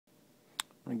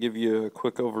I'll give you a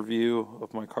quick overview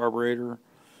of my carburetor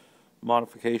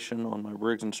modification on my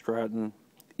Briggs and Stratton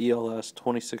ELS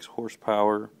 26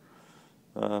 horsepower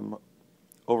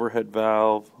overhead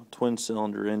valve twin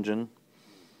cylinder engine.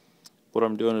 What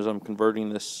I'm doing is I'm converting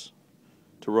this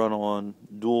to run on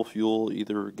dual fuel,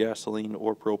 either gasoline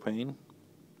or propane.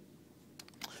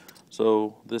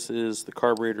 So this is the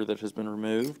carburetor that has been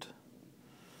removed.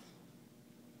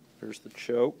 There's the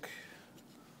choke.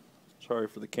 Sorry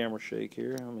for the camera shake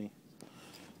here.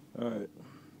 Alright.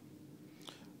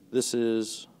 This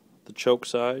is the choke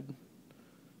side,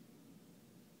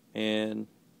 and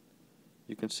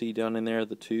you can see down in there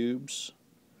the tubes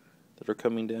that are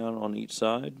coming down on each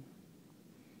side.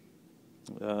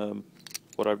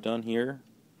 What I've done here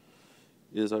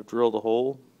is I've drilled a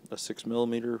hole, a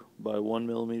 6mm by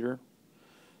 1mm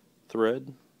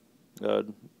thread,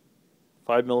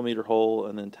 5mm hole,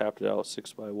 and then tapped it out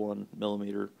 6 by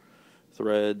 1mm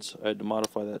threads. I had to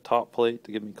modify that top plate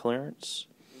to give me clearance,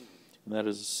 and that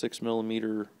is a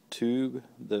 6mm tube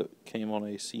that came on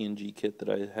a CNG kit that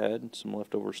I had, some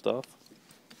leftover stuff.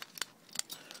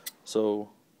 So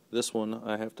this one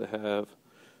I have to have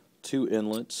 2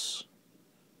 inlets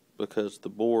because the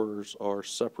bores are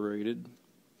separated,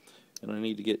 and I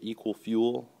need to get equal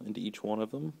fuel into each one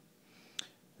of them.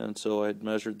 And so I had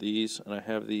measured these, and I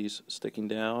have these sticking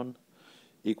down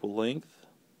equal length.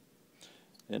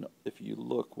 And if you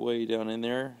look way down in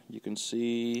there, you can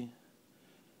see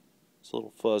it's a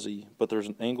little fuzzy, but there's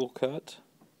an angle cut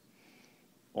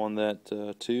on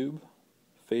that tube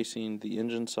facing the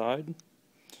engine side,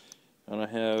 and I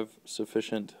have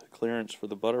sufficient clearance for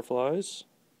the butterflies.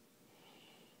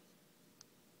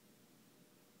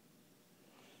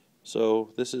 So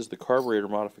this is the carburetor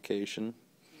modification.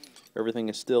 Everything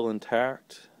is still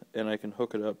intact, and I can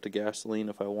hook it up to gasoline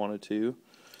if I wanted to.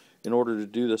 In order to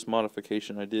do this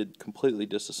modification, I did completely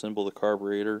disassemble the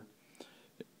carburetor,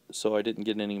 so I didn't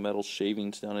get any metal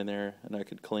shavings down in there, and I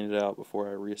could clean it out before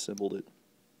I reassembled it.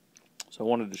 So I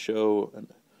wanted to show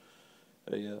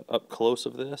a up close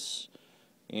of this,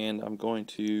 and I'm going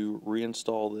to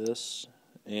reinstall this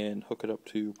and hook it up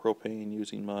to propane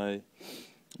using my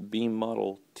Beam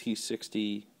model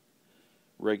T60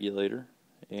 regulator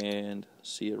and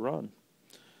see it run.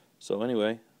 So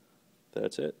anyway,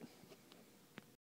 that's it.